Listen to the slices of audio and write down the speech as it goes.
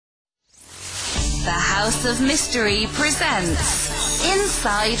House of Mystery presents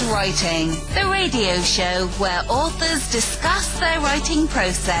Inside Writing, the radio show where authors discuss their writing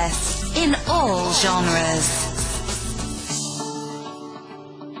process in all genres.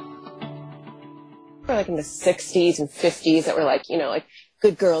 Like in the 60s and 50s that were like, you know, like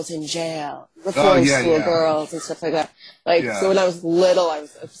good girls in jail, reform school girls and stuff like that. So when I was little, I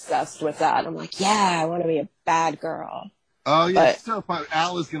was obsessed with that. I'm like, yeah, I want to be a bad girl. Oh, yeah, it's so fun.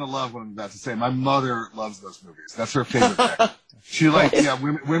 Al is going to love what I'm about to say. My mother loves those movies. That's her favorite thing. She likes,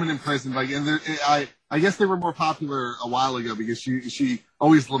 women in prison. Like, and I guess they were more popular a while ago because she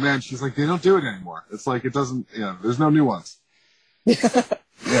always laments. She's like, they don't do it anymore. It's like, it doesn't, there's no new ones. Yeah.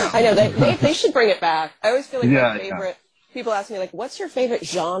 I know, they should bring it back. I always feel like my favorite, people ask me, like, what's your favorite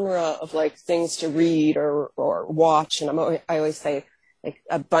genre of, like, things to read or watch? And I always say, like,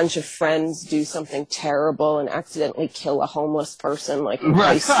 a bunch of friends do something terrible and accidentally kill a homeless person, like, in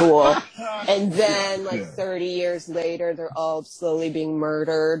high school. And then, 30 years later, they're all slowly being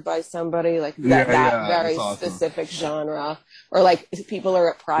murdered by somebody. Like, that very specific genre. Or, like, people are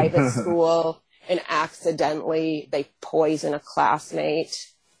at private school and accidentally they poison a classmate.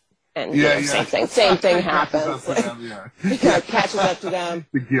 And same thing happens. Catches up to them.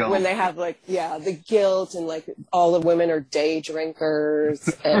 The guilt. When they have the guilt and like all the women are day drinkers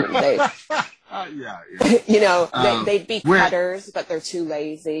and they, they'd be cutters, but they're too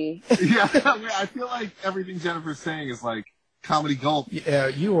lazy. I feel like everything Jennifer's saying is like comedy gold. Yeah,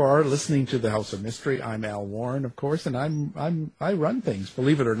 you are listening to the House of Mystery. I'm Al Warren, of course, and I run things.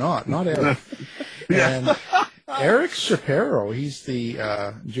 Believe it or not Eric. And Eric Shapiro, he's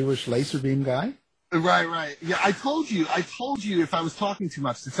the Jewish laser beam guy. Right. Yeah, I told you if I was talking too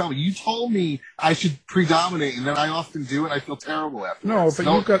much to tell me. You told me I should predominate, and then I often do, and I feel terrible after. No, but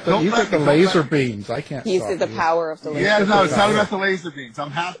you've got the laser beams. I can't. He's the power of the laser. Yeah, no, it's not about the laser beams.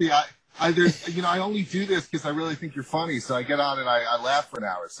 I'm happy. I only do this because I really think you're funny, so I get on and I laugh for an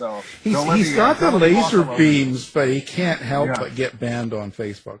hour. So he's got the laser beams, but he can't help but get banned on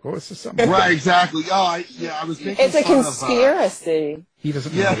Facebook. Oh, it's just something. Right, exactly. Oh, I was thinking. It's a conspiracy. He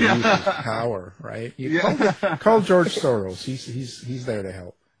doesn't know how to use his power, right? Call George Soros. He's there to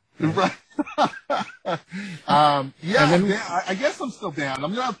help. Right. I guess I'm still down.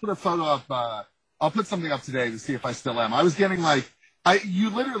 I'm gonna put a photo up. I'll put something up today to see if I still am. I was getting you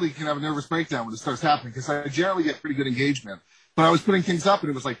literally can have a nervous breakdown when it starts happening because I generally get pretty good engagement. But I was putting things up and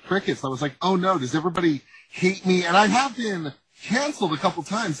it was like crickets. I was like, oh no, does everybody hate me? And I have been canceled a couple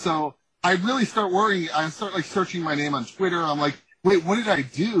times. So I really start worrying. I start searching my name on Twitter. I'm like, wait, what did I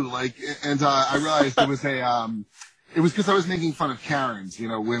do? I realized it was it was because I was making fun of Karens,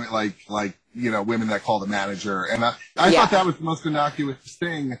 women women that call the manager. And I thought that was the most innocuous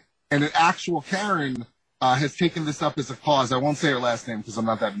thing. And an actual Karen has taken this up as a cause. I won't say her last name because I'm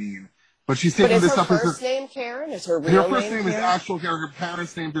not that mean. But she's taken this up as her first name Karen? Is her real name Her first name is actual Karen. Her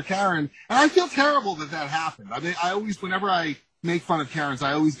parents named her Karen. And I feel terrible that happened. I mean, I always, whenever I make fun of Karens,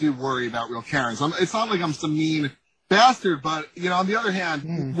 I always do worry about real Karens. It's not like I'm some mean bastard, but, on the other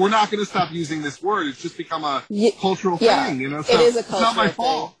hand, we're not going to stop using this word. It's just become a cultural thing, So it is a cultural it's not my thing.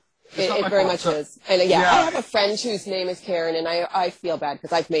 fault. It very much is. And I have a friend whose name is Karen, and I feel bad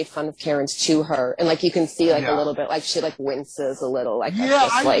because I've made fun of Karens to her. And you can see a little bit, she winces a little.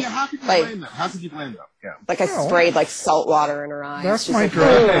 How could you blame them? How could you blame them? Yeah. I sprayed salt water in her eyes. That's my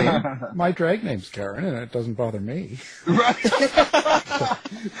drag name. My drag name's Karen, and it doesn't bother me. Right.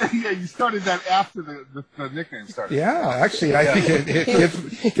 You started that after the nickname started. Yeah, actually, I think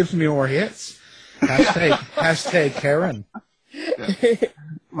it gives me more hits. Hashtag Karen. Yeah.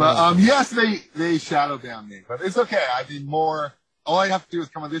 Well, yes, they shadow ban me, but it's okay. I mean, all I have to do is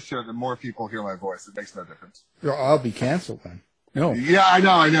come on this show, then more people hear my voice. It makes no difference. I'll be canceled then. No. Yeah, I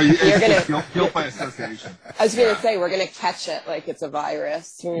know. It's guilt by association. I was going to say, we're going to catch it like it's a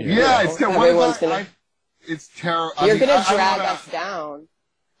virus. It's terrible. It's terrible. You're going to drag us down.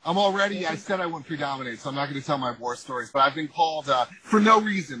 I said I wouldn't predominate, so I'm not going to tell my war stories, but I've been called, for no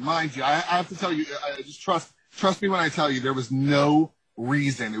reason, mind you. I have to tell you, just trust me when I tell you, there was no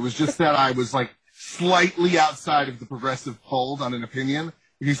reason. It was just that I was slightly outside of the progressive fold on an opinion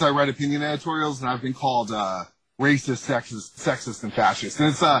because I read opinion editorials and I've been called racist, sexist, and fascist.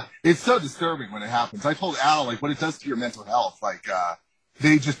 And it's so disturbing when it happens. I told Al what it does to your mental health.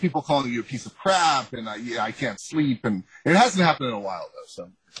 People calling you a piece of crap and I can't sleep, and it hasn't happened in a while though.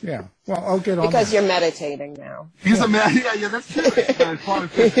 So yeah, well, I'll get on because you're meditating now. He's a man. Yeah, that's true. It's part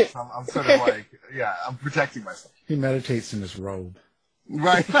of physics. I'm sort of I'm protecting myself. He meditates in his robe.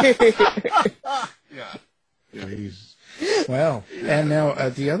 Right. Yeah. Well, and now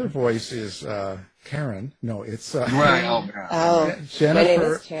the other voice is Karen. No, it's right. Oh, man. Jennifer my name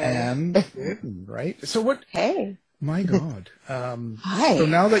is Karen. Ann, right? So what? Hey. My God. Hi. So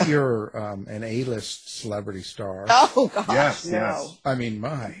now that you're an A-list celebrity star. Oh, gosh. Yes, no. yes. I mean,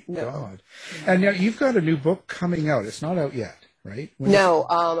 my God. And now you've got a new book coming out. It's not out yet, right?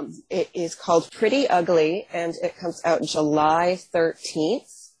 It is called Pretty Ugly, and it comes out July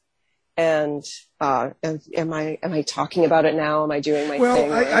 13th. And am I talking about it now? Am I doing my thing?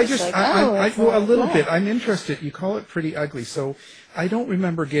 Well, a little bit. I'm interested. You call it Pretty Ugly, so I don't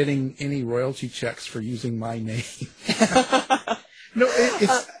remember getting any royalty checks for using my name. No,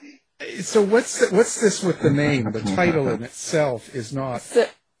 so what's this with the name? The title in itself is not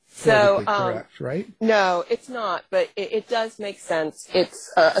politically correct, right? No, it's not, but it does make sense.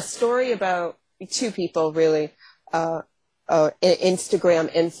 It's a story about two people, really. An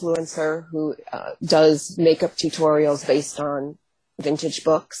Instagram influencer who does makeup tutorials based on vintage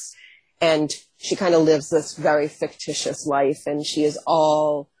books. And she kind of lives this very fictitious life, and she is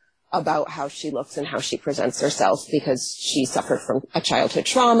all about how she looks and how she presents herself because she suffered from a childhood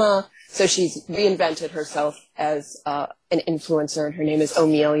trauma. So she's reinvented herself as an influencer, and her name is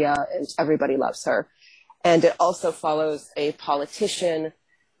Amelia, and everybody loves her. And it also follows a politician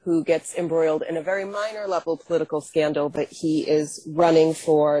who gets embroiled in a very minor level political scandal, but he is running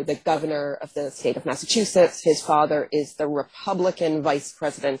for the governor of the state of Massachusetts. His father is the Republican vice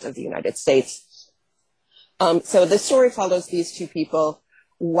president of the United States. So the story follows these two people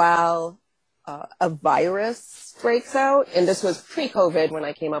while a virus breaks out. And this was pre-COVID when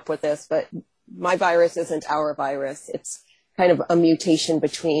I came up with this, but my virus isn't our virus. It's kind of a mutation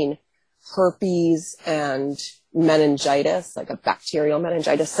between herpes and meningitis, like a bacterial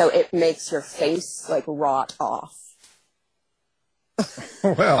meningitis. So it makes your face like rot off.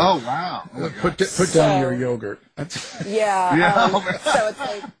 Well, oh wow! Put down your yogurt. Yeah. So it's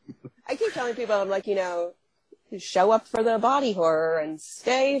like I keep telling people, I'm like, show up for the body horror and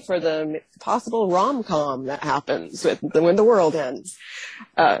stay for the possible rom-com that happens when the world ends.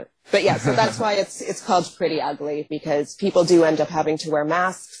 But yeah, so that's why it's called Pretty Ugly, because people do end up having to wear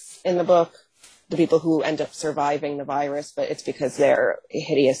masks in the book. The people who end up surviving the virus, but it's because they're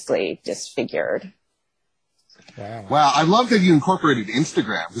hideously disfigured. Wow. I love that you incorporated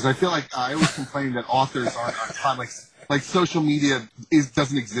Instagram, because I feel like I always complain that authors aren't on time. Like social media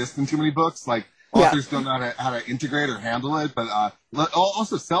doesn't exist in too many books. Like authors don't know how to integrate or handle it, but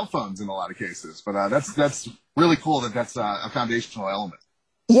also cell phones in a lot of cases. But that's really cool that's a foundational element.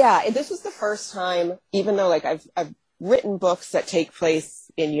 Yeah, this was the first time, even though like I've written books that take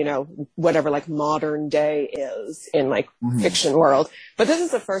place in, whatever like modern day is in like fiction world. But this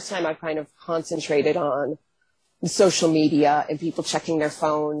is the first time I've kind of concentrated on social media and people checking their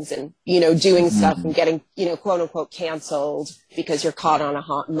phones and, doing stuff and getting, quote unquote canceled because you're caught on a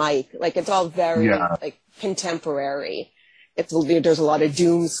hot mic. Like it's all very like contemporary. There's a lot of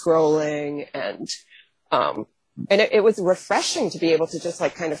doom scrolling and it was refreshing to be able to just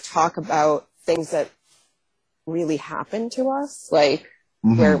like kind of talk about things that really happen to us, like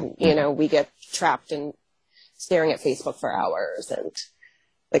where we get trapped in staring at Facebook for hours, and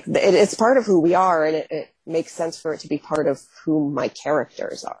like it's part of who we are, and it makes sense for it to be part of who my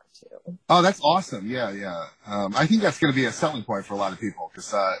characters are too. Oh, that's awesome! Yeah. I think that's going to be a selling point for a lot of people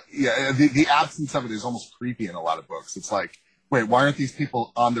because the absence of it is almost creepy in a lot of books. It's like, wait, why aren't these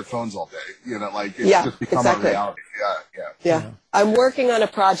people on their phones all day? Like it's just become a reality. Yeah. I'm working on a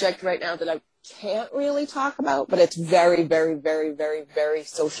project right now that I can't really talk about, but it's very, very, very, very, very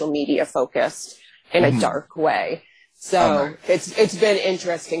social media focused in a dark way. So it's been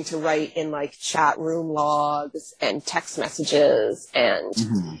interesting to write in like chat room logs and text messages and,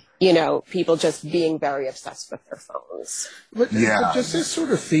 people just being very obsessed with their phones. But just this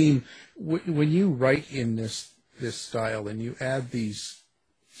sort of theme, when you write in this style and you add these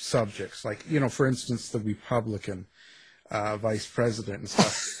subjects, like, for instance, the Republican vice president and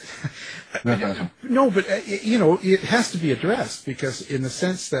stuff. No, but it has to be addressed because in the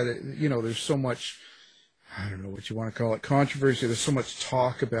sense that there's so much, I don't know what you want to call it, controversy. There's so much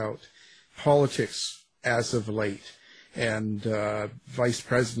talk about politics as of late, and vice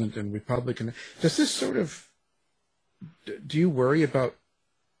president and Republican. Does this sort of? Do you worry about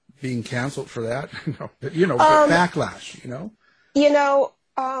being canceled for that? No, but backlash.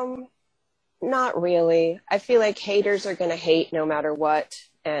 Not really. I feel like haters are going to hate no matter what.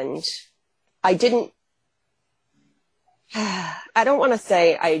 And I don't want to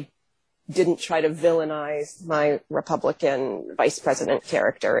say I didn't try to villainize my Republican vice president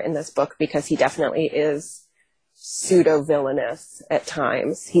character in this book because he definitely is pseudo-villainous at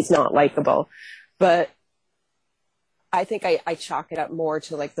times. He's not likable. But I think I chalk it up more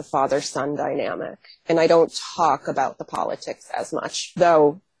to like the father-son dynamic. And I don't talk about the politics as much,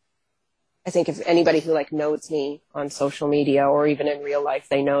 though I think if anybody who like knows me on social media or even in real life,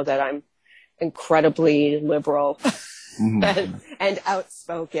 they know that I'm incredibly liberal and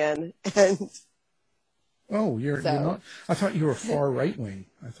outspoken. And you're not. I thought you were far right wing.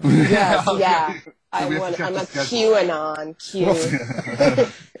 Yes, yeah. I'm a QAnon.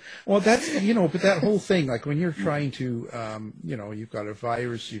 Well, that's, but that whole thing, like when you're trying to, you've got a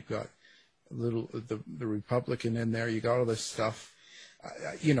virus, you've got the Republican in there, you got all this stuff,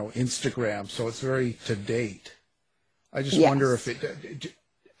 Instagram, so it's very to date. I just wonder if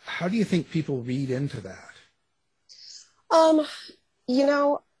how do you think people read into that? I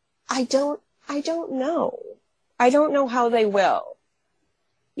don't know. I don't know how they will.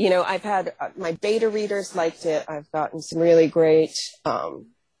 I've had my beta readers liked it. I've gotten some really great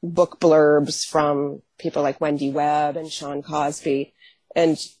book blurbs from people like Wendy Webb and Sean Cosby.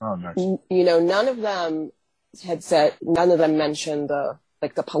 And, none of them mentioned the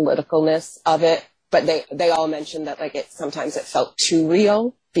politicalness of it, but they all mentioned that sometimes it felt too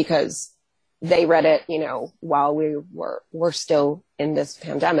real because they read it, while we're still in this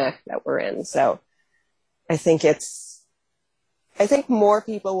pandemic that we're in. So I think more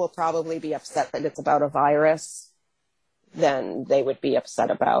people will probably be upset that it's about a virus than they would be upset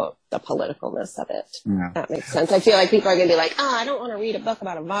about the politicalness of it. Yeah. That makes sense. I feel like people are going to be like, I don't want to read a book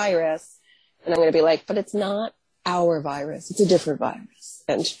about a virus. And I'm going to be like, but it's not our virus. It's a different virus.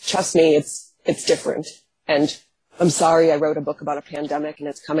 And trust me, it's different. And I'm sorry I wrote a book about a pandemic and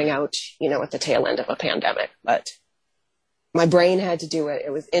it's coming out, at the tail end of a pandemic. But my brain had to do it.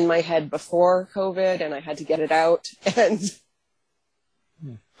 It was in my head before COVID and I had to get it out. And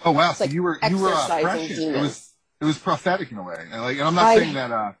oh, wow. So you were prescient. It was prophetic in a way. And I'm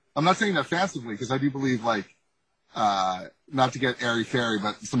not saying that fancifully, because I do believe not to get airy-fairy,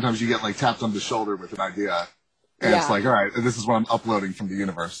 but sometimes you get tapped on the shoulder with an idea. And it's like, all right, this is what I'm uploading from the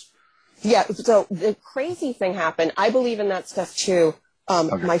universe. Yeah. So the crazy thing happened. I believe in that stuff too.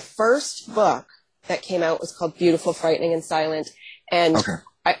 My first book that came out was called Beautiful, Frightening, and Silent. And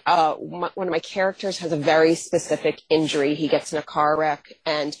one of my characters has a very specific injury. He gets in a car wreck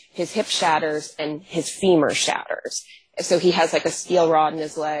and his hip shatters and his femur shatters. So he has a steel rod in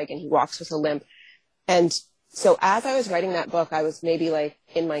his leg and he walks with a limp. And so as I was writing that book, I was maybe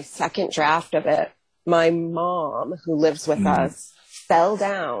in my second draft of it. My mom, who lives with us, fell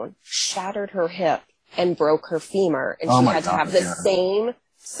down, shattered her hip, and broke her femur. And she had to have the same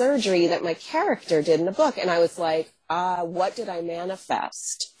surgery that my character did in the book. And I was like, what did I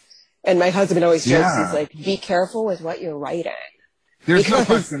manifest? And my husband always jokes, he's like, be careful with what you're writing. There's no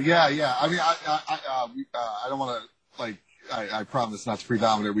question. Yeah. I mean, I don't want to, I promise not to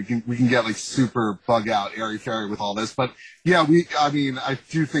predominate. We can get super bug out, airy-fairy with all this. But yeah, I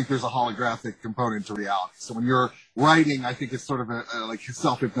do think there's a holographic component to reality. So when you're writing, I think it's sort of a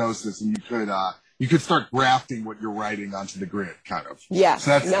self-hypnosis, and you could start grafting what you're writing onto the grid, kind of. Yeah.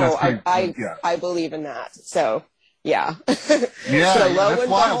 So I believe in that. So yeah. Yeah. So lo and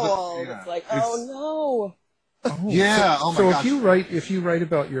behold, it's like, oh no. Oh, yeah. Oh my gosh. So if you write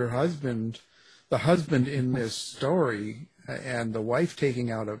about your husband, the husband in this story, and the wife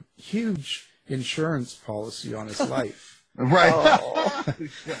taking out a huge insurance policy on his life. Right. Oh.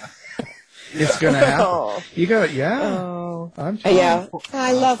 It's going to happen. You got it, Oh. I'm telling you.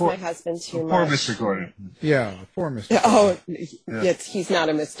 I love my husband too much. Poor Mr. Gordon. Yeah, poor Mr. Gordon. Oh, yes, he's not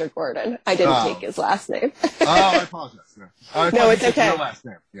a Mr. Gordon. I didn't take his last name. I apologize. No, it's okay. Your last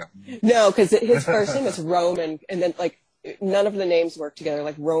name. Yeah. No, because his first name is Roman, and then none of the names work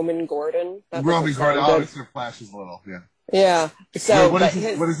together. Roman Gordon. Roman Gordon. Oh, it sort of flashes a little. Yeah. Yeah. So, what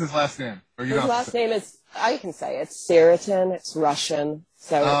is his last name? His last name is, I can say it's Siriton. It's Russian.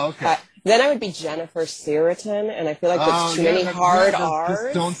 So okay. Then I would be Jennifer Siriton, and I feel like there's too many hard R's.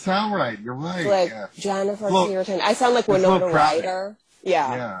 Just don't sound right. You're right. Jennifer Siriton. I sound like Winona Ryder.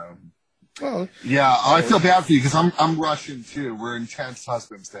 Yeah. Yeah. Well, yeah, I feel bad for you because I'm Russian too. We're intense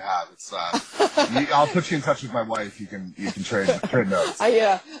husbands to have. It's I'll put you in touch with my wife. You can trade notes.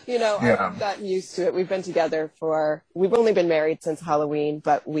 I've gotten used to it. We've been together we've only been married since Halloween,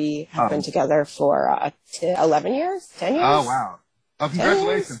 but we have been together for 11 years, 10 years. Oh wow!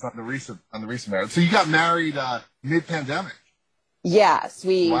 Congratulations on the recent marriage. So you got married mid-pandemic. Yes,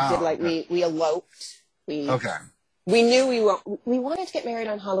 we did. We eloped. We knew we wanted to get married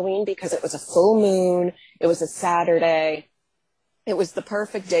on Halloween because it was a full moon. It was a Saturday. It was the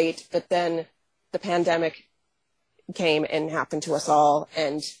perfect date. But then the pandemic came and happened to us all.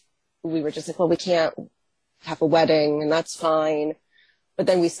 And we were just like, well, we can't have a wedding, and that's fine. but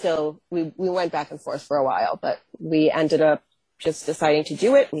then we went back and forth for a while, but we ended up just deciding to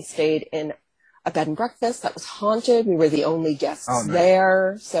do it. We stayed in a bed and breakfast that was haunted. We were the only guests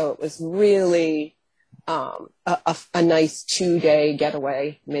there. So it was really a nice 2-day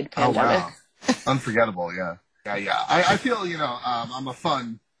getaway mid-pandemic. Oh, wow. Unforgettable, yeah. Yeah. I feel, I'm a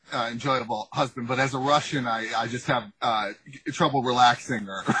fun, enjoyable husband, but as a Russian, I just have trouble relaxing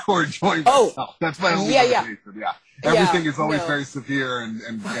or enjoying myself. That's my only motivation. Yeah. Everything is always very severe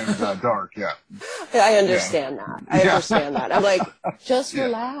and dark. Yeah. I understand that. I understand that. I'm like, just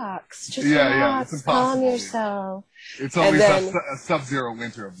relax. Just relax. It's calm yourself. It's always a sub-zero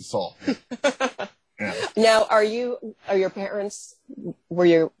winter of the soul. Yeah. Now, are your parents, were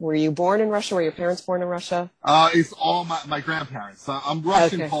you born in Russia? Were your parents born in Russia? It's all my grandparents. I'm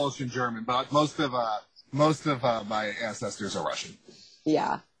Russian, Polish, and German, but most of my ancestors are Russian.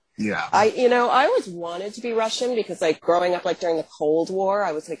 Yeah. Yeah. I always wanted to be Russian because, like, growing up, like, during the Cold War,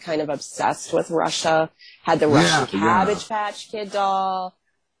 I was, like, kind of obsessed with Russia. Had the Russian Cabbage Patch Kid doll.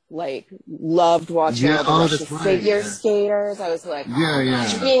 Like, loved watching all the Russian figure skaters. I was like,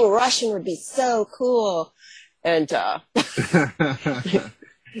 gosh, being Russian would be so cool. And, so again,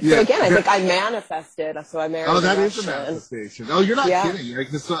 I think I manifested, so I married a Russian. That is a manifestation. Oh, you're not kidding. Like,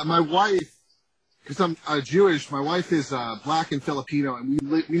 my wife, because I'm Jewish, my wife is black and Filipino, and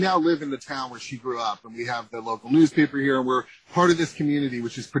we now live in the town where she grew up, and we have the local newspaper here, and we're part of this community,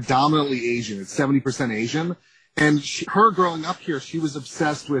 which is predominantly Asian. It's 70% Asian. And her growing up here, she was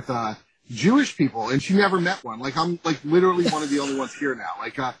obsessed with Jewish people, and she never met one. Like, I'm like literally one of the only ones here now.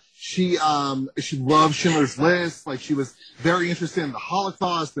 Like, she loved Schindler's List. Like, she was very interested in the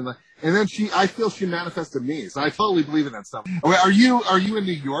Holocaust, and then I feel she manifested me. So I totally believe in that stuff. Are you a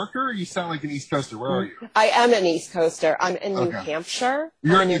New Yorker? You sound like an East Coaster. Where are you? I am an East Coaster. I'm in New Hampshire.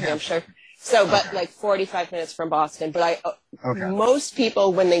 You're in New Hampshire. So, but like 45 minutes from Boston. But most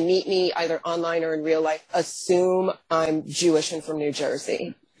people, when they meet me, either online or in real life, assume I'm Jewish and from New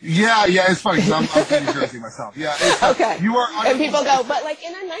Jersey. Yeah, it's funny because I'm from New Jersey myself. Yeah. Okay. You are. And people go, but like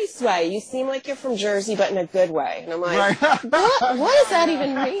in a nice way. You seem like you're from Jersey, but in a good way. And I'm like, what does that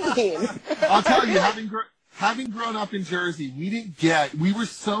even mean? I'll tell you, having grown up in Jersey, we were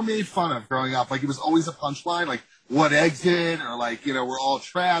so made fun of growing up. Like, it was always a punchline, like, what exit, or like, we're all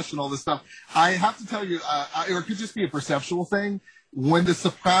trash and all this stuff. I have to tell you, or it could just be a perceptual thing. When The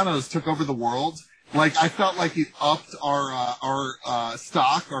Sopranos took over the world, like, I felt like it upped our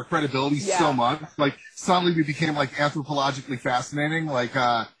stock, our credibility so much. Like, suddenly we became like anthropologically fascinating, like,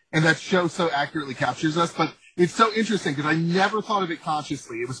 and that show so accurately captures us. But it's so interesting because I never thought of it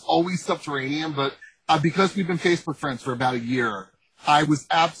consciously. It was always subterranean, but because we've been Facebook friends for about a year, I was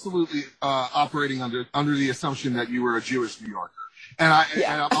absolutely operating under the assumption that you were a Jewish New Yorker, and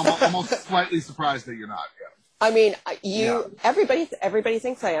I'm almost slightly surprised that you're not. Yeah. I mean, everybody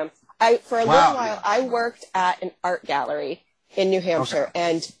thinks I am. For a little while, I worked at an art gallery in New Hampshire,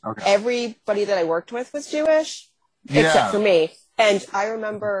 and everybody that I worked with was Jewish, except for me. And I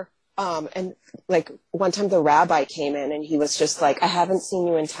remember, and like one time the rabbi came in, and he was just like, "I haven't seen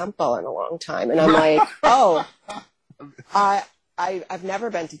you in temple in a long time," and I'm like, "Oh, I've never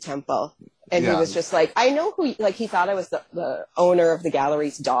been to temple." And he was just like, I know who, like, he thought I was the owner of the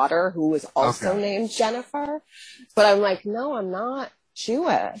gallery's daughter, who was also named Jennifer. But I'm like, no, I'm not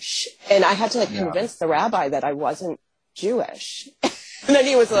Jewish. And I had to, like, convince the rabbi that I wasn't Jewish. And then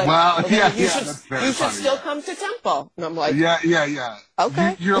he was like, you should still come to temple. And I'm like,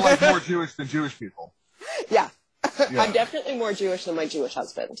 okay. You're like more Jewish than Jewish people. Yeah. I'm definitely more Jewish than my Jewish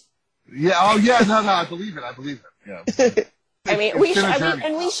husband. Yeah. Oh, yeah. No, I believe it. Yeah. I mean, we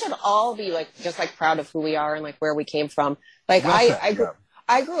should all be like, just like proud of who we are and like where we came from. Like, I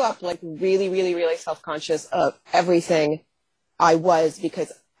grew up like really, really, really self-conscious of everything I was,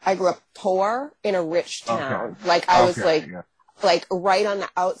 because I grew up poor in a rich town. Like, I was like right on the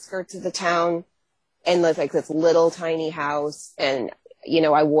outskirts of the town, and lived like this little tiny house, and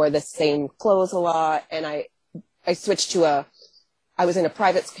I wore the same clothes a lot, and I switched to I was in a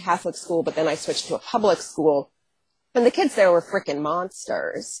private Catholic school, but then I switched to a public school. And the kids there were freaking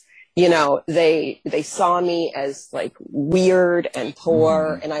monsters. They saw me as like weird and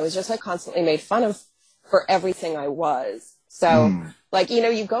poor, and I was just like constantly made fun of for everything I was. So like,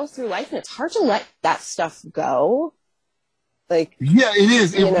 you go through life and it's hard to let that stuff go. Like, yeah, it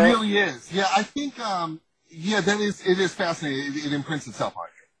is. It really is. Yeah, I think, it is fascinating. It imprints itself on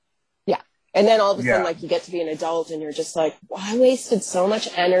you. Yeah. And then all of a sudden, like, you get to be an adult and you're just like, well, I wasted so much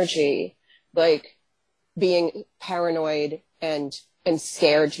energy, like, being paranoid and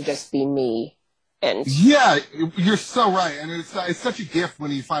scared to just be me. And yeah, you're so right, and it's such a gift when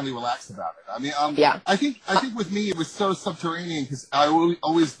you finally relax about it. I mean, I think with me it was so subterranean because I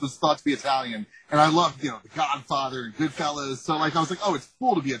always was thought to be Italian, and I loved The Godfather and Goodfellas. So like I was like, oh, it's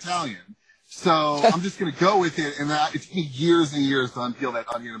cool to be Italian. So I'm just gonna go with it, and it took me years and years to unpeel that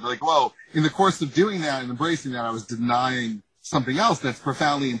onion and be like, whoa. In the course of doing that and embracing that, I was denying something else that's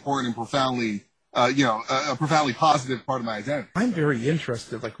profoundly important and profoundly. A profoundly positive part of my identity. I'm very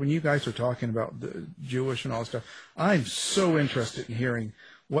interested, like when you guys are talking about the Jewish and all that stuff, I'm so interested in hearing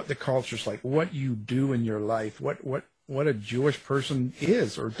what the culture's like, what you do in your life, what a Jewish person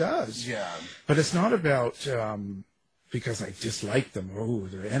is or does. Yeah. But it's not about because I dislike them,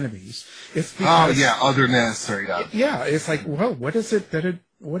 they're enemies. It's because, otherness or yeah, it's like, well, what is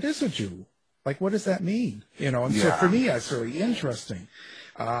a Jew? Like, what does that mean? And so for me, that's really interesting.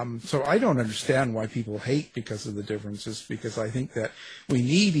 So I don't understand why people hate because of the differences, because I think that we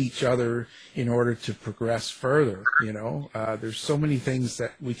need each other in order to progress further. There's so many things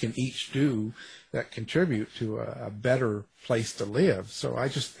that we can each do that contribute to a better place to live. So it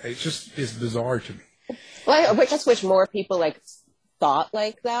just is bizarre to me. Well, I just wish more people thought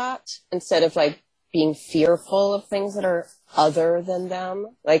like that instead of being fearful of things that are other than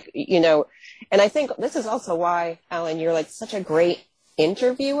them. And I think this is also why, Alan, you're such a great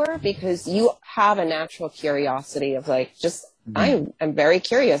interviewer, because you have a natural curiosity of I am very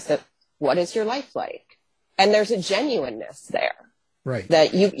curious that what is your life like, and there's a genuineness there, right?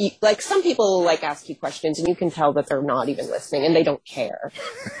 That you some people ask you questions and you can tell that they're not even listening and they don't care.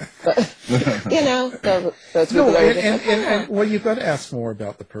 But those people and well, you've got to ask more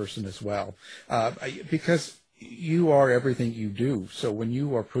about the person as well, because you are everything you do. So when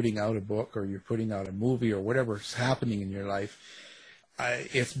you are putting out a book or you're putting out a movie or whatever's happening in your life,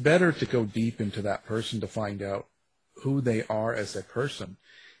 it's better to go deep into that person to find out who they are as a person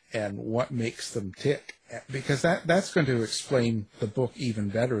and what makes them tick, because that's going to explain the book even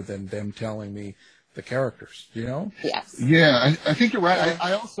better than them telling me the characters, Yes. Yeah, I think you're right.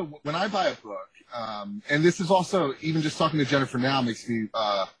 I also, when I buy a book, and this is also, even just talking to Jennifer now makes me,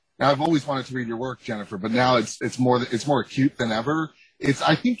 now I've always wanted to read your work, Jennifer, but now it's more acute than ever.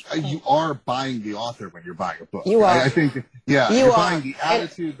 I think you are buying the author when you're buying a book. You are. I think, you're buying the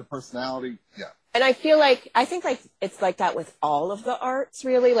attitude, the personality. Yeah. And I think it's like that with all of the arts,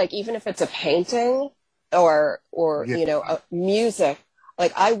 really. Even if it's a painting or music,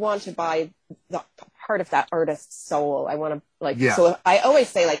 I want to buy the part of that artist's soul. I want to so I always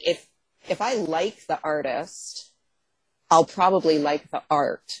say if I like the artist, I'll probably like the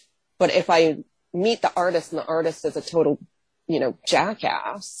art. But if I meet the artist and the artist is a total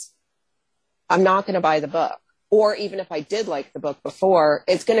jackass, I'm not going to buy the book. Or even if I did like the book before,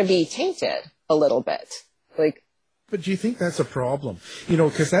 it's going to be tainted a little bit. But do you think that's a problem?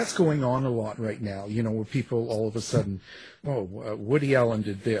 Because that's going on a lot right now, where people all of a sudden, Woody Allen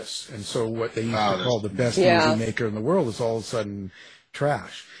did this. And so what they used to call the best movie maker in the world is all of a sudden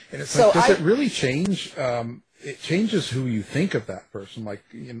trash. And it's does it really change? It changes who you think of that person,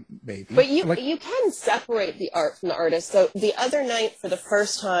 maybe. But you can separate the art from the artist. So the other night, for the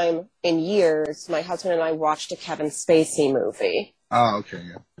first time in years, my husband and I watched a Kevin Spacey movie. Oh, okay,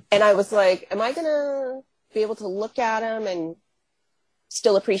 yeah. And I was like, am I going to be able to look at him and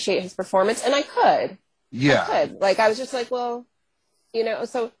still appreciate his performance? And I could. Yeah. I could. I was just well,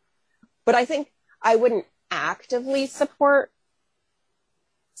 but I think I wouldn't actively support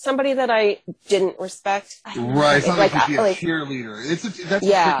somebody that I didn't respect. Right, it's not like you'd be a cheerleader. That's a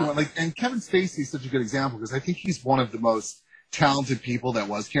tricky one. And Kevin Spacey is such a good example because I think he's one of the most talented people that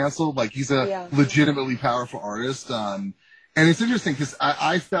was canceled. He's a legitimately powerful artist. And it's interesting because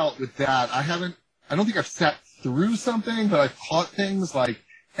I felt with that, I don't think I've sat through something, but I've caught things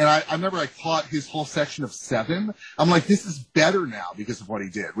and I remember I caught his whole section of Seven. I'm like, this is better now because of what he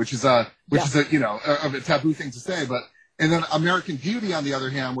did, which is a taboo thing to say, but. And then American Beauty, on the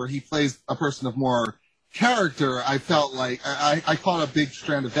other hand, where he plays a person of more character, I felt like I caught a big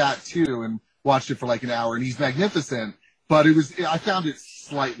strand of that too and watched it for an hour, and he's magnificent, but I found it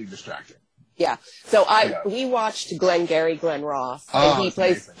slightly distracting. Yeah. So we watched Glengarry Glen Ross, and he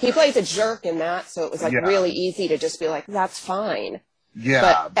plays a jerk in that, so it was really easy to just be like, that's fine.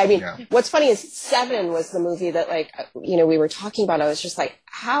 Yeah. But what's funny is Seven was the movie that we were talking about. I was just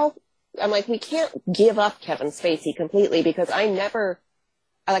how. I'm we can't give up Kevin Spacey completely because I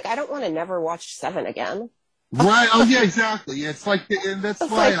don't want to never watch Seven again. Right. Oh, yeah, exactly. Yeah, it's and that's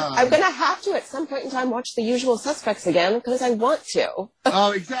why I'm going to have to at some point in time watch The Usual Suspects again because I want to.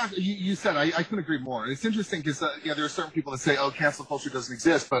 Oh, exactly. You said I couldn't agree more. It's interesting because there are certain people that say, cancel culture doesn't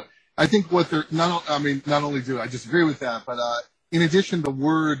exist, but I think what they're not only do I disagree with that, but in addition, the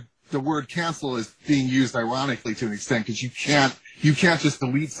word the word cancel is being used ironically to an extent because you can't just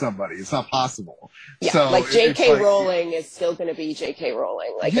delete somebody. It's not possible. Yeah, so like J.K. Rowling is still going to be J.K.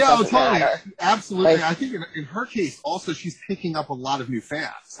 Rowling. Like, yeah, it doesn't matter. Absolutely. Like, I think in her case, also, she's picking up a lot of new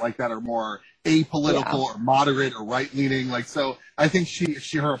fans, like that are more apolitical or moderate or right-leaning. Like, so I think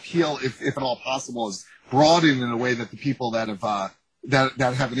her appeal, if at all possible, is broadened in a way that the people that have that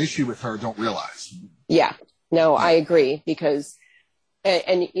have an issue with her don't realize. Yeah. No, I agree because,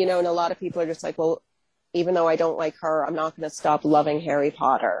 and you know, and a lot of people are just like, well, even though I don't like her, I'm not going to stop loving Harry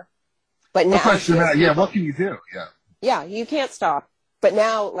Potter. But now, what can you do? Yeah, you can't stop. But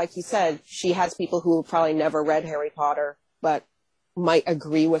now, like you said, she has people who probably never read Harry Potter, but might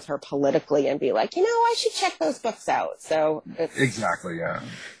agree with her politically and be like, you know, I should check those books out. So exactly, yeah.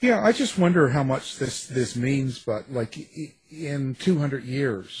 Yeah, I just wonder how much this means, but like in 200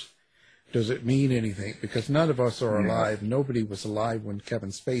 years, does it mean anything? Because none of us are alive. Nobody was alive when Kevin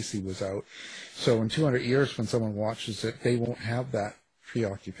Spacey was out. So in 200 years, when someone watches it, they won't have that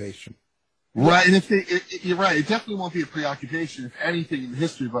preoccupation. Right, and you're right, it definitely won't be a preoccupation. If anything, in the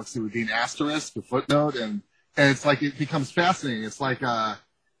history books, it would be an asterisk, a footnote, and it's like it becomes fascinating. It's like I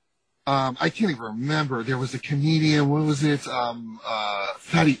can't even remember. There was a comedian. What was it?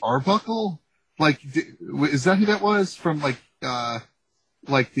 Fatty Arbuckle. Like, is that who that was from? Like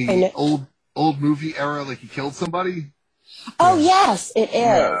the old movie era. Like he killed somebody. Oh yes, it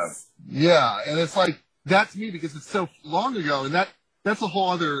is. Yeah, and it's like that to me because it's so long ago, and that's a whole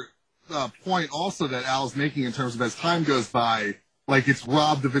other point also that Al's making in terms of as time goes by. Like, it's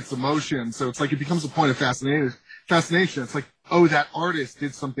robbed of its emotion. So it's like it becomes a point of fascination. It's like, oh, that artist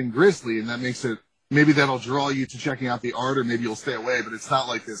did something grisly, and that makes it, maybe that'll draw you to checking out the art, or maybe you'll stay away. But it's not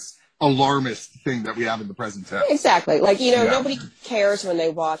like this alarmist thing that we have in the present tense. Exactly. Like, you know, nobody cares when they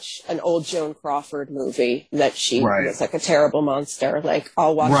watch an old Joan Crawford movie that she was like a terrible monster. Like,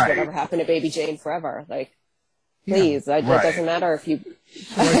 I'll watch whatever happened to Baby Jane forever. Like, please, it doesn't matter if you...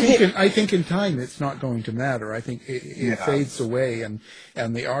 I think in time it's not going to matter. I think it fades away and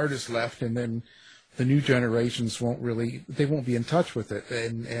the art is left, and then the new generations won't be in touch with it,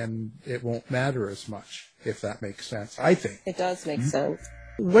 and it won't matter as much, if that makes sense. I think. It does make sense.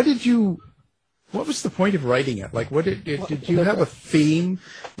 What was the point of writing it? Like, did you have a theme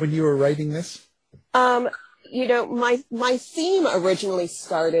when you were writing this? You know, my theme originally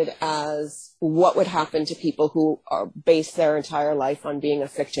started as what would happen to people who base their entire life on being a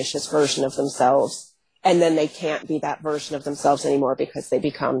fictitious version of themselves, and then they can't be that version of themselves anymore because they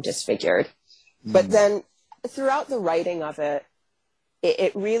become disfigured. But then throughout the writing of it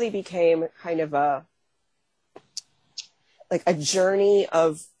really became kind of a journey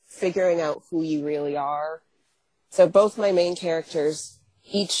of figuring out who you really are. So both my main characters,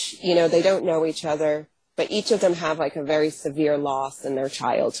 each, you know, they don't know each other, but each of them have like a very severe loss in their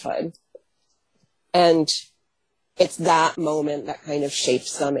childhood. And it's that moment that kind of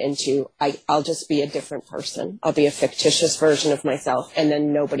shapes them into, I'll just be a different person. I'll be a fictitious version of myself, and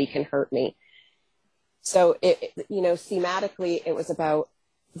then nobody can hurt me. So, you know, thematically, it was about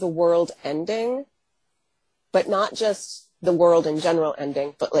the world ending, but not just the world in general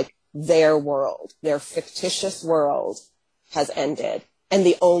ending, but like their world, their fictitious world has ended. And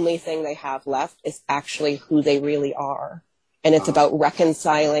the only thing they have left is actually who they really are. And it's about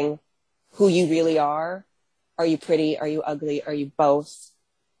reconciling who you really are. Are you pretty? Are you ugly? Are you both?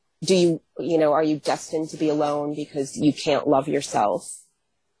 Are you destined to be alone because you can't love yourself?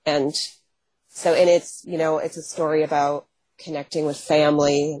 And so, and it's, you know, it's a story about connecting with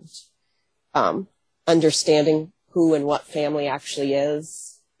family, understanding who and what family actually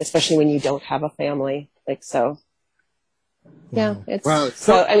is, especially when you don't have a family. Like, so. Yeah, it's parts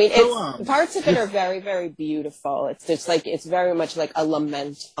of it are very, very beautiful. It's just like, it's very much like a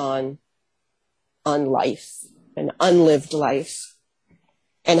lament on life, an unlived life,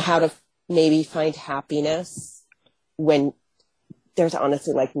 and how to maybe find happiness when there's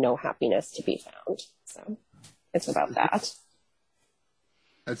honestly like no happiness to be found. So it's about that.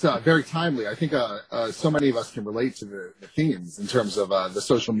 It's very timely. I think so many of us can relate to the themes in terms of the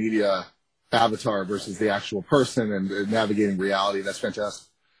social media avatar versus the actual person and navigating reality. That's fantastic.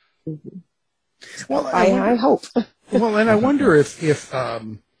 Mm-hmm. Well, I hope. Well, and I wonder if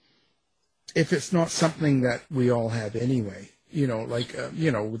it's not something that we all have anyway. You know, like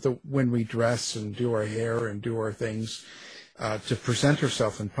when we dress and do our hair and do our things to present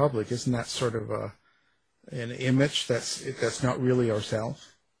ourselves in public, isn't that sort of an image that's not really ourselves?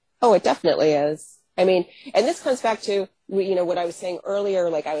 Oh, it definitely is. I mean, and this comes back to, you know, what I was saying earlier,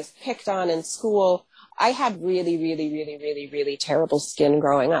 like I was picked on in school. I had really, really, really, really, really terrible skin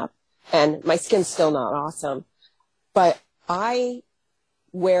growing up, and my skin's still not awesome. But I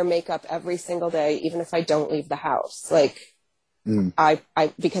wear makeup every single day, even if I don't leave the house. Like, I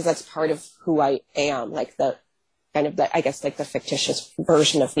because that's part of who I am, like the kind of the, I guess, like the fictitious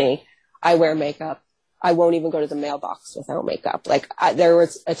version of me. I wear makeup. I won't even go to the mailbox without makeup. Like, there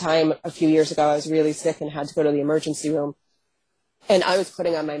was a time a few years ago I was really sick and had to go to the emergency room, and I was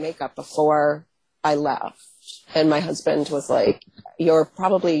putting on my makeup before I left. And my husband was like, "You're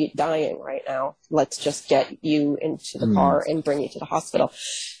probably dying right now. Let's just get you into the car and bring you to the hospital."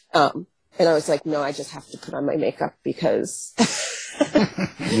 And I was like, "No, I just have to put on my makeup because,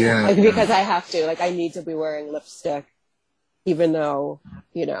 because I have to. Like, I need to be wearing lipstick, even though,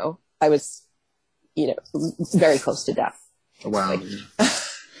 I was, very close to death." Wow.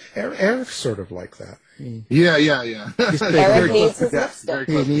 Eric's sort of like that. Yeah. Eric needs his lipstick.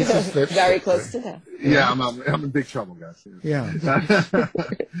 He needs his lipstick. Very close to death. Yeah, I'm in big trouble, guys. Yeah.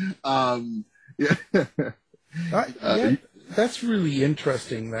 That's really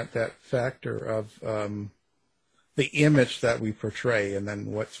interesting, that factor of the image that we portray and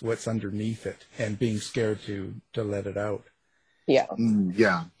then what's underneath it and being scared to let it out. Yeah.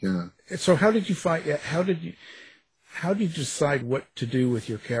 Yeah. So how did you decide what to do with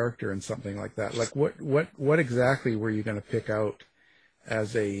your character in something like that? Like what exactly were you going to pick out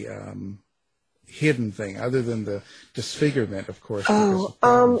as a hidden thing, other than the disfigurement, of course?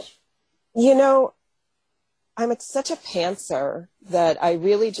 I'm such a pantser that I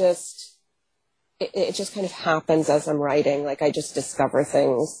really just, it just kind of happens as I'm writing. Like, I just discover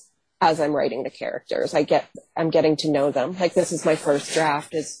things as I'm writing the characters. I'm getting to know them. Like, this is my first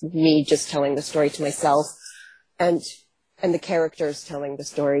draft, is me just telling the story to myself, and the characters telling the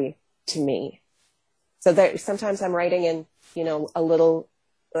story to me. So sometimes I'm writing in, a little,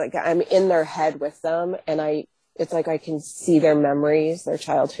 like, I'm in their head with them, and it's like I can see their memories, their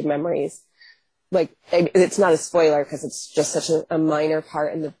childhood memories. Like, it's not a spoiler because it's just such a minor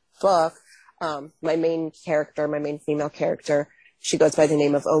part in the book. My main female character, she goes by the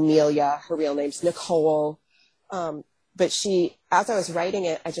name of Amelia. Her real name's Nicole. But as I was writing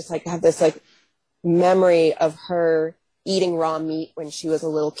it, I just have this memory of her eating raw meat when she was a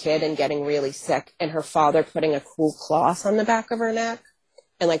little kid and getting really sick, and her father putting a cool cloth on the back of her neck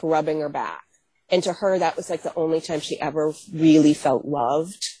and rubbing her back. And to her, that was the only time she ever really felt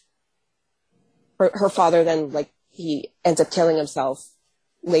loved. Her father then, he ends up killing himself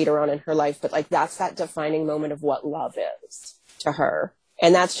later on in her life, but that's that defining moment of what love is to her.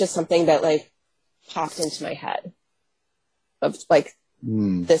 And that's just something that popped into my head of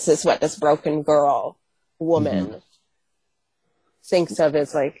this is what this broken woman thinks of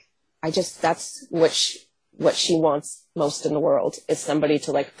as that's what she wants most in the world, is somebody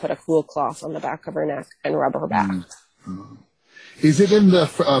to put a cool cloth on the back of her neck and rub her back. Is it in the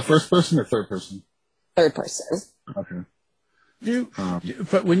first person or third person? Third person. Okay.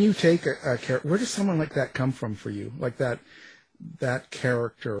 But when you take a character, where does someone like that come from for you? Like that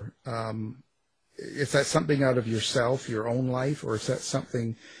character, is that something out of yourself, your own life, or is that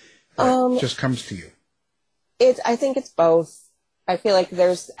something that just comes to you? I think it's both. I feel like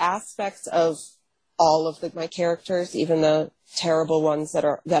there's aspects of all of my characters, even the terrible ones that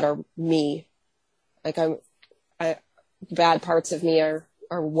are me. Bad parts of me are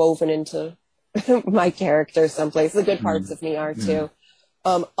woven into my characters someplace. The good parts of me are too.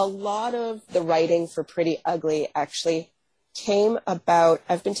 A lot of the writing for Pretty Ugly actually came about.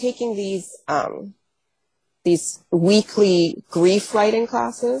 I've been taking these weekly grief writing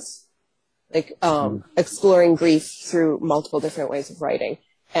classes, exploring grief through multiple different ways of writing.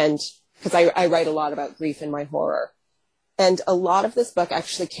 And because I write a lot about grief in my horror. And a lot of this book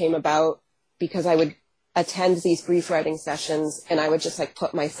actually came about because I would attend these grief writing sessions, and I would just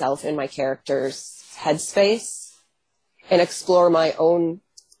put myself in my character's headspace and explore my own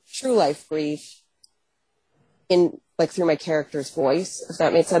true life grief in through my character's voice, if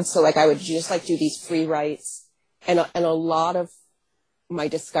that made sense. So I would just do these free writes, and a lot of my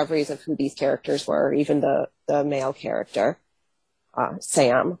discoveries of who these characters were, even the male character,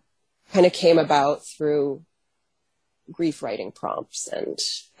 Sam, kind of came about through grief writing prompts and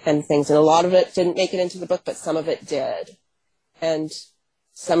things. And a lot of it didn't make it into the book, but some of it did. And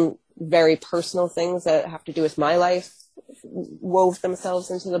some very personal things that have to do with my life wove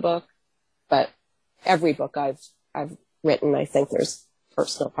themselves into the book. But every book I've written, I think there's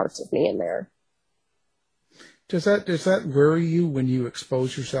personal parts of me in there. Does that worry you when you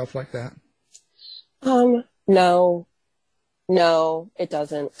expose yourself like that? No, it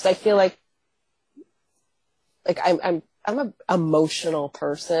doesn't. 'Cause I feel like I'm an emotional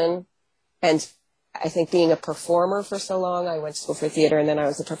person, and I think being a performer for so long, I went to school for theater, and then I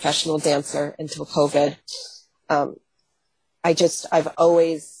was a professional dancer until COVID. I've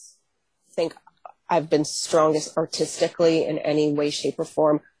always think I've been strongest artistically in any way, shape, or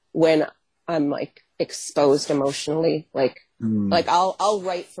form when I'm like exposed emotionally. Like I'll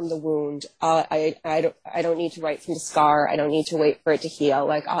write from the wound. I don't need to write from the scar. I don't need to wait for it to heal.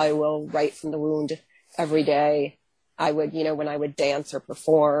 Like I will write from the wound every day. I would, when I would dance or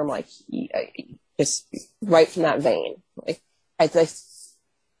perform, like just write from that vein. Like I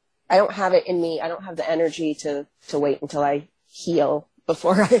don't have it in me. I don't have the energy to wait until I heal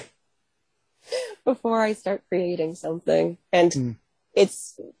before I start creating something. And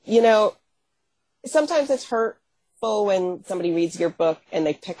it's, sometimes it's hurtful when somebody reads your book and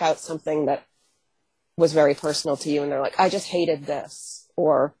they pick out something that was very personal to you and they're like, I just hated this,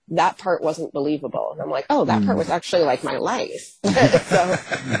 or that part wasn't believable. And I'm like, oh, that part was actually like my life. So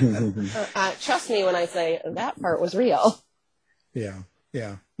trust me when I say that part was real. Yeah.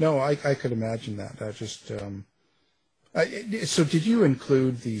 Yeah. No, I could imagine that. I just, so did you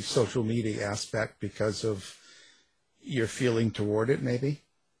include the social media aspect because of your feeling toward it, maybe?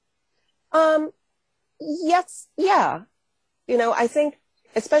 Yes. Yeah. I think,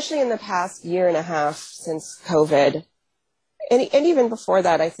 especially in the past year and a half since COVID, and even before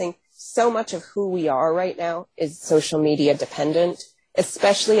that, I think so much of who we are right now is social media dependent,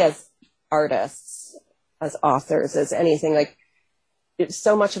 especially as artists, as authors, as anything. Like,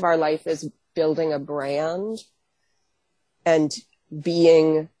 so much of our life is building a brand and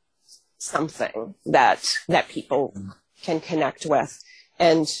being something that people can connect with.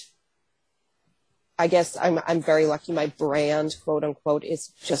 And I guess I'm very lucky. My brand, quote unquote, is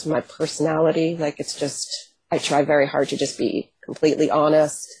just my personality. Like, it's just, I try very hard to just be completely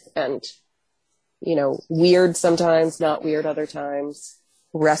honest and, weird sometimes, not weird other times,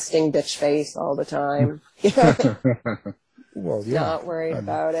 resting bitch face all the time. Well, yeah. Not worried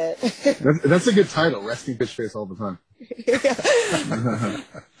about it. That's a good title, Resting Bitch Face All the Time.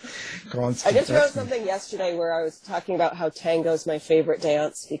 I just wrote something yesterday where I was talking about how tango's my favorite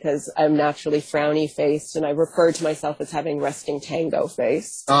dance because I'm naturally frowny faced and I refer to myself as having resting tango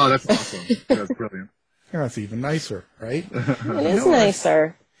face. Oh, that's awesome. That's brilliant. Yeah, that's even nicer, right? It is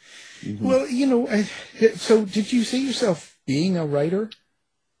nicer. Well, so did you see yourself being a writer?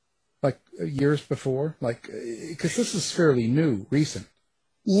 Like years before? Like, because this is fairly new, recent.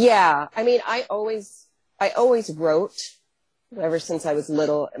 Yeah. I mean, I always wrote ever since I was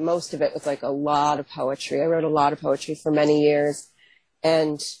little. Most of it was like a lot of poetry. I wrote a lot of poetry for many years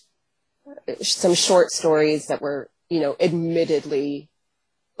and some short stories that were, admittedly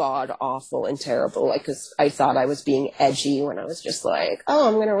god awful and terrible. Like, cause I thought I was being edgy when I was just like, oh,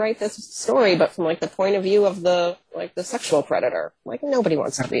 I'm going to write this story, but from like the point of view of the sexual predator. Like, nobody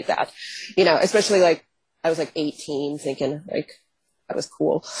wants to read that, especially like I was like 18 thinking like I was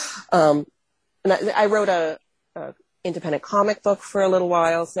cool. And I wrote a independent comic book for a little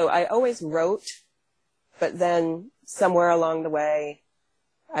while. So I always wrote, but then somewhere along the way,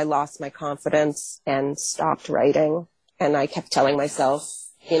 I lost my confidence and stopped writing. And I kept telling myself,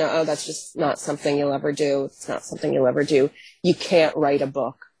 oh, that's just not something you'll ever do. It's not something you'll ever do. You can't write a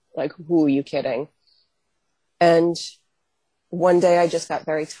book. Like, who are you kidding? And one day I just got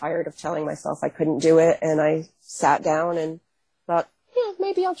very tired of telling myself I couldn't do it. And I sat down and thought,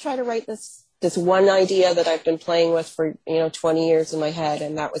 maybe I'll try to write this one idea that I've been playing with for, 20 years in my head.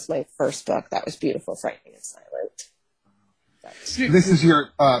 And that was my first book. That was Beautiful, Frightening, and Silent. This is your,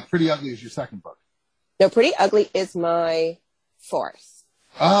 Pretty Ugly is your second book. No, Pretty Ugly is my fourth.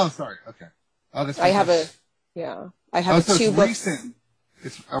 Oh, sorry. Okay. Oh, that's. I have two books. Recent.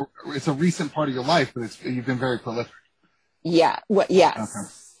 It's a recent part of your life, but you've been very prolific. Yeah.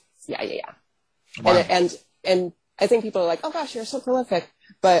 Yes. Okay. Yeah. Wow. And I think people are like, oh gosh, you're so prolific.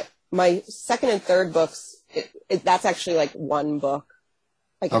 But my second and third books, that's actually like one book.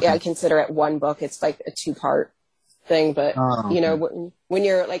 Like, okay. I consider it one book. It's like a 2-part thing. But when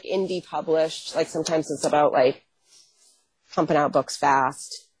you're like indie published, like sometimes it's about like pumping out books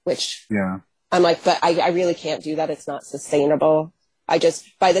fast, which I'm like, but I really can't do that. It's not sustainable. By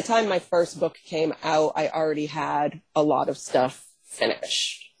the time my first book came out, I already had a lot of stuff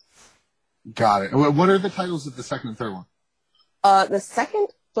finished. Got it. What are the titles of the second and third one? The second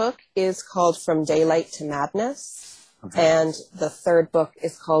book is called From Daylight to Madness. Okay. And the third book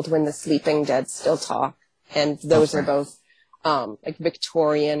is called When the Sleeping Dead Still Talk. And those are both, like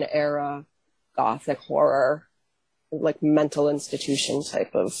Victorian era Gothic horror, like mental institution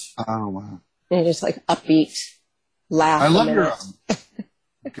type of. Oh, wow. And just like upbeat, laugh. I love your,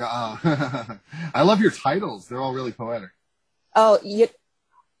 I love your titles. They're all really poetic. Oh,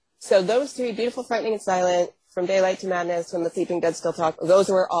 so those three, Beautiful, Frightening, and Silent, From Daylight to Madness, When the Sleeping Dead Still Talk, those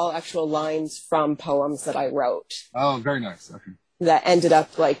were all actual lines from poems that I wrote. Oh, very nice. Okay. That ended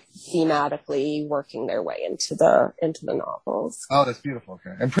up like thematically working their way into the novels. Oh, that's beautiful.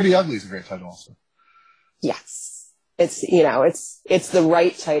 Okay. And Pretty Ugly is a great title also. Yes. It's, it's the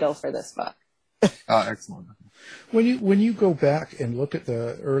right title for this book. Oh, excellent. When you go back and look at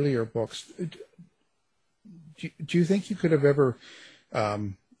the earlier books, do you think you could have ever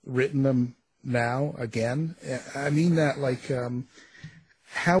written them now again? I mean that, like,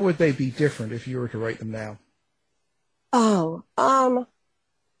 how would they be different if you were to write them now? Oh,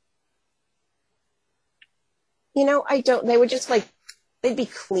 they would just they'd be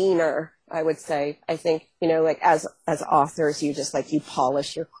cleaner, I would say. I think, as authors, you just you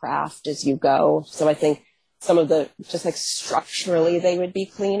polish your craft as you go. So I think some of just structurally they would be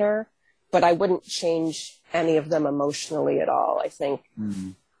cleaner, but I wouldn't change any of them emotionally at all. I think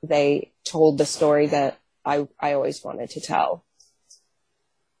they told the story that I always wanted to tell.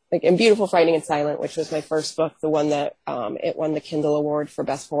 Like in Beautiful, Frightening, and Silent, which was my first book, the one that it won the Kindle Award for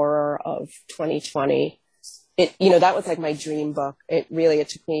Best Horror of 2020. That was my dream book. It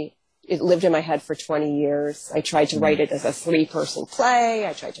lived in my head for 20 years. I tried to write it as a 3-person play.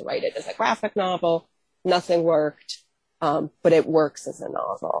 I tried to write it as a graphic novel. Nothing worked, but it works as a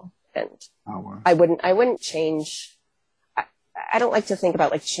novel. And I wouldn't change. I don't like to think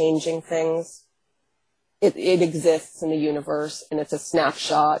about changing things. It exists in the universe, and it's a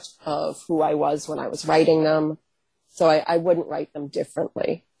snapshot of who I was when I was writing them. So I wouldn't write them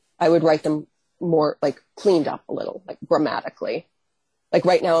differently. I would write them more cleaned up a little, grammatically.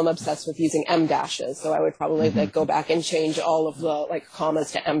 Right now I'm obsessed with using M dashes. So I would probably go back and change all of the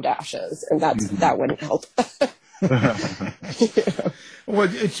commas to M dashes, and that wouldn't help. Yeah. Well,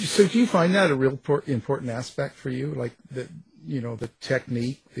 so do you find that a real important aspect for you? The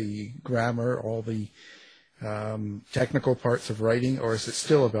technique, the grammar, all the technical parts of writing, or is it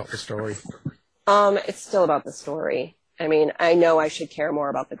still about the story? It's still about the story. I mean, I know I should care more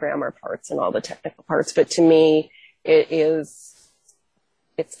about the grammar parts and all the technical parts, but to me, it's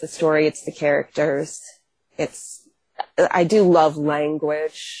the story, it's the characters. I do love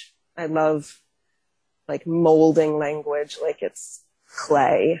language. I love molding language like it's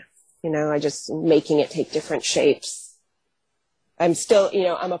clay, I just making it take different shapes. I'm still,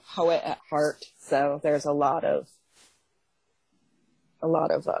 I'm a poet at heart. So there's a lot of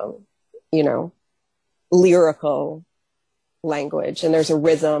lyrical language, and there's a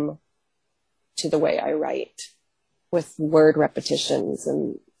rhythm to the way I write with word repetitions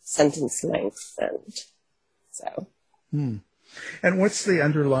and sentence lengths. And so. And what's the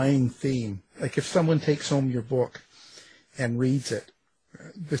underlying theme? If someone takes home your book and reads it,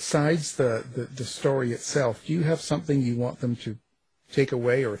 besides the story itself, do you have something you want them to take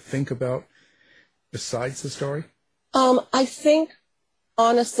away or think about besides the story? I think,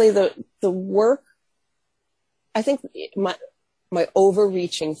 honestly, the work, I think my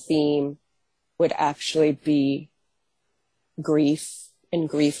overreaching theme would actually be grief and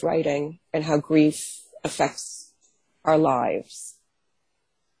grief writing and how grief affects our lives.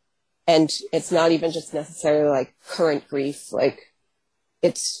 And it's not even just necessarily current grief,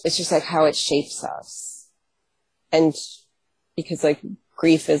 it's just how it shapes us. And because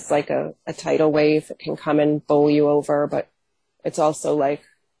grief is a tidal wave. It can come and bowl you over, but it's also a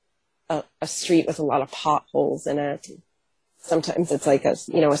street with a lot of potholes in it. Sometimes it's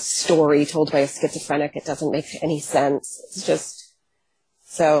a story told by a schizophrenic. It doesn't make any sense. It's just,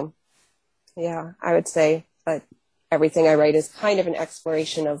 so yeah, I would say that everything I write is kind of an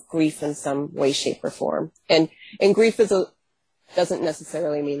exploration of grief in some way, shape, or form. And grief doesn't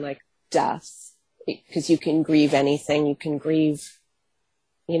necessarily mean death, because you can grieve anything. You can grieve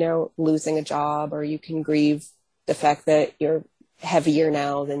losing a job, or you can grieve the fact that you're heavier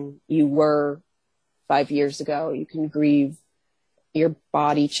now than you were 5 years ago. You can grieve your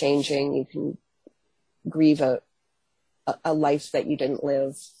body changing. You can grieve a life that you didn't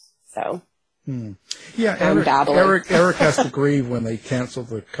live. So, yeah, Eric has to grieve when they cancel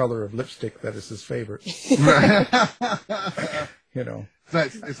the color of lipstick that is his favorite. It's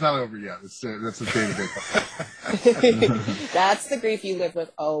not over yet. That's a day-to-day. That's the grief you live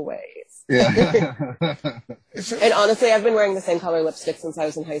with always. Yeah. And honestly, I've been wearing the same color lipstick since I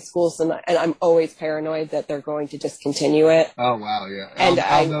was in high school, and I'm always paranoid that they're going to discontinue it. Oh wow, yeah. And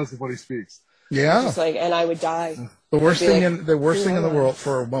Al knows what he speaks. Yeah. Just and I would die. The worst thing in the world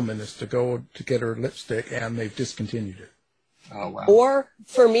for a woman is to go to get her lipstick and they've discontinued it. Oh wow. Or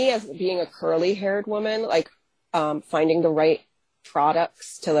for me, as being a curly-haired woman, finding the right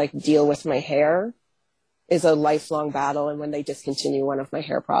products to deal with my hair is a lifelong battle. And when they discontinue one of my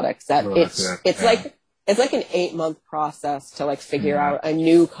hair products, it's like an 8-month process to like figure out a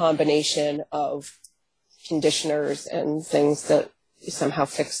new combination of conditioners and things that somehow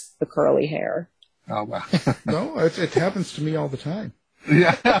fix the curly hair. Oh wow! No, it happens to me all the time.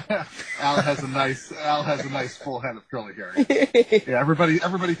 Yeah, Al has a nice full head of curly hair. Yeah,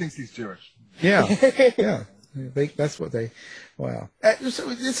 everybody thinks he's Jewish. Yeah, yeah. That's what they. Wow. So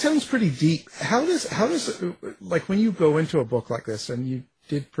it sounds pretty deep. How does like when you go into a book like this, and you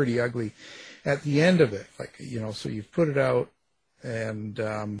did Pretty Ugly, at the end of it, like so you've put it out,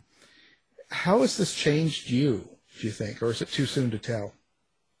 and how has this changed you? Do you think, or is it too soon to tell?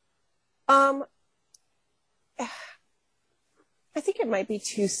 I think it might be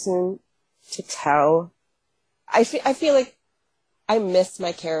too soon to tell. I feel like I miss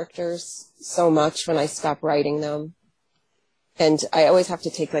my characters so much when I stop writing them. And I always have to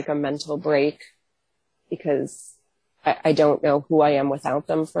take like a mental break because I don't know who I am without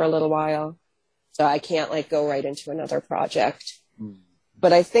them for a little while. So I can't like go right into another project.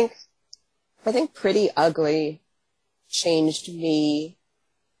 But I think Pretty Ugly changed me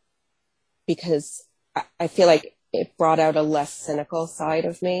because I feel like it brought out a less cynical side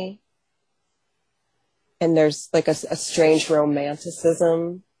of me. And there's like a strange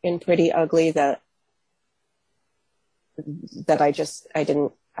romanticism in Pretty Ugly that I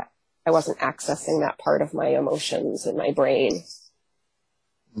wasn't accessing that part of my emotions in my brain.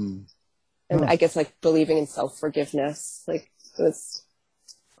 And I guess like believing in self-forgiveness, like it was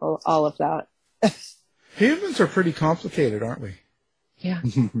all of that. Humans are pretty complicated, aren't we? Yeah.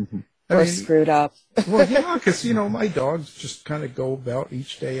 Or screwed up. Well, yeah, because, my dogs just kind of go about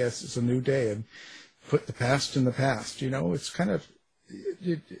each day as it's a new day and put the past in the past. It's kind of,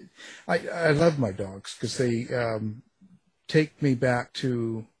 I love my dogs because they take me back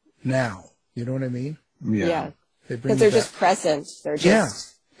to now. You know what I mean? Yeah. Because they're just present. They're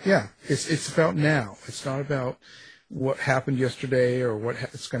just. Yeah. It's about now. It's not about what happened yesterday or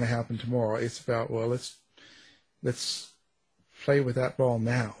what's going to happen tomorrow. It's about, well, let's play with that ball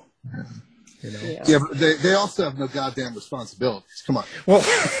now. Yeah, but they also have no goddamn responsibilities. Come on. Well,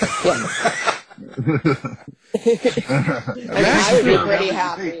 I would be pretty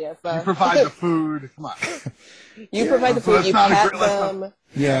happy if you provide the food. Come on. You provide the food. You pet them.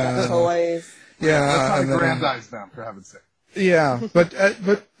 Yeah. Toys. Yeah. Let's not aggrandize them, for heaven's sake. Yeah, but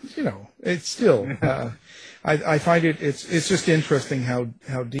it's still. I find it's just interesting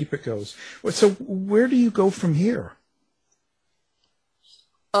how deep it goes. So where do you go from here?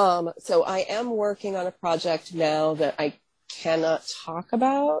 So I am working on a project now that I cannot talk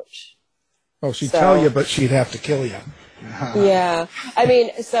about. Oh, she'd tell you, but she'd have to kill you. Yeah. I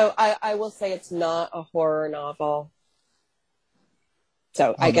mean, so I will say it's not a horror novel.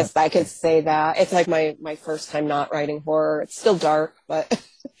 So I guess I could say that. It's like my first time not writing horror. It's still dark, but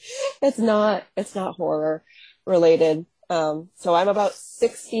it's not horror related. So I'm about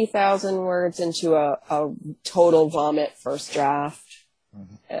 60,000 words into a total vomit first draft.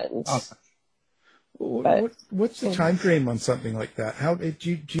 And what's the time frame on something like that? How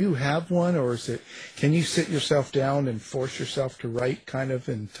do you have one, or can you sit yourself down and force yourself to write kind of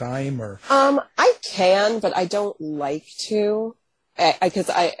in time, or? I can, but I don't like to,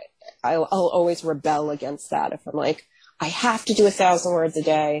 because I'll always rebel against that. If I'm like, I have to do 1,000 words a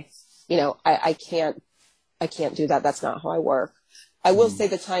day, I can't do that. That's not how I work. I will say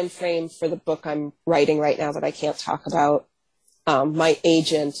the time frame for the book I'm writing right now that I can't talk about. My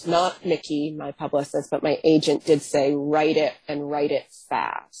agent, not Mickey, my publicist, but my agent did say, write it and write it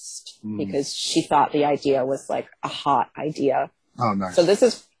fast because she thought the idea was like a hot idea. Oh, nice. So this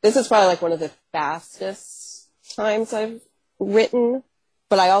is probably like one of the fastest times I've written,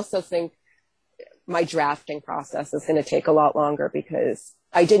 but I also think my drafting process is going to take a lot longer because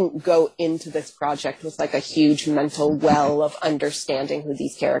I didn't go into this project with like a huge mental well of understanding who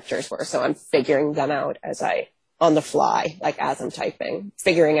these characters were. So I'm figuring them out on the fly, like as I'm typing,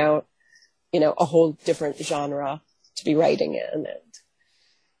 figuring out, a whole different genre to be writing in. And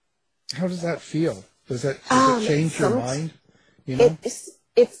how does that feel? Does it change your mind?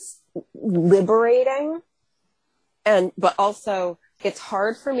 It's liberating, but also it's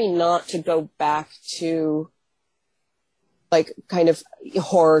hard for me not to go back to like kind of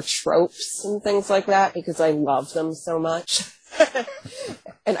horror tropes and things like that because I love them so much.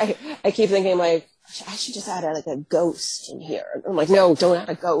 And I keep thinking like, I should just add like a ghost in here. And I'm like, no, don't add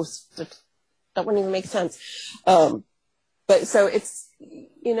a ghost. That wouldn't even make sense. But so it's,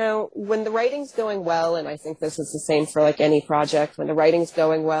 when the writing's going well, and I think this is the same for like any project, when the writing's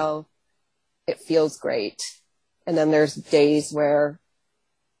going well, it feels great. And then there's days where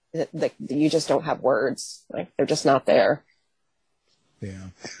you just don't have words. Like they're just not there. Yeah.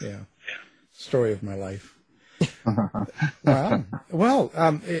 Story of my life. Wow. Well,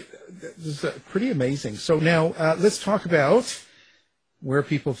 this is pretty amazing. So now let's talk about where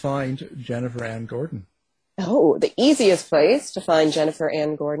people find Jennifer Ann Gordon. Oh, the easiest place to find Jennifer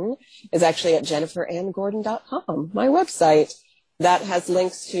Ann Gordon is actually at jenniferanngordon.com, my website. That has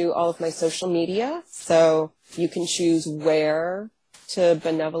links to all of my social media, so you can choose where to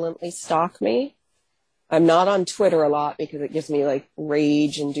benevolently stalk me. I'm not on Twitter a lot because it gives me like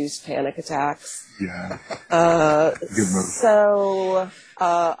rage-induced panic attacks. Yeah. Good move. So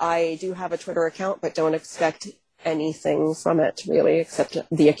I do have a Twitter account, but don't expect anything from it really, except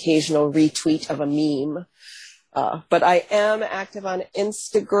the occasional retweet of a meme. But I am active on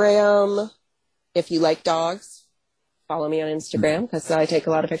Instagram. If you like dogs, follow me on Instagram because I take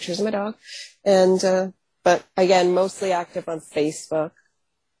a lot of pictures of my dog. And but again, mostly active on Facebook.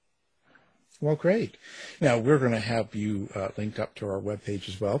 Well, great. Now, we're going to have you linked up to our webpage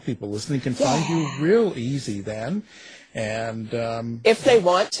as well. People listening can find you real easy then. And if they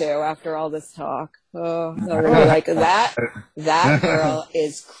want to, after all this talk. Oh, they're going to be like, that girl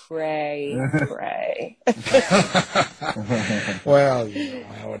is cray. Well, you know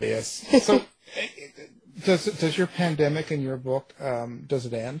how it is. So, does your pandemic in your book, does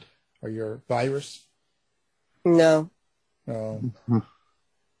it end? Or your virus? No. No.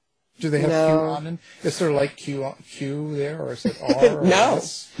 Do they have Q on? Is there like Q there, or is it R? Or No.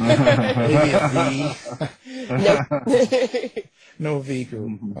 S? Maybe a V. No. No V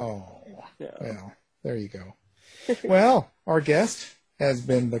group. Oh, no. Well, there you go. Well, our guest has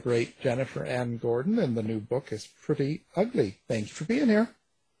been the great Jennifer Ann Gordon, and the new book is Pretty Ugly. Thank you for being here.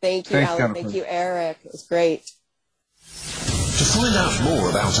 Thank you, Alan. Thank you, Eric. It was great. To find out more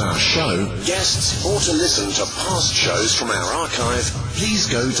about our show, guests, or to listen to past shows from our archive, please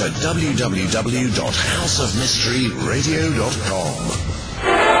go to www.houseofmysteryradio.com.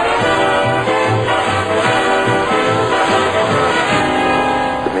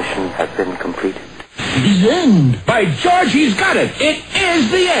 The mission has been completed. The end! By George, he's got it! It is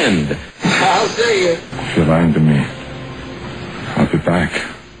the end! How dare you? You're lying to me. I'll be back.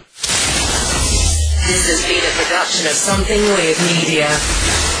 This has been a production of Something Weird Media.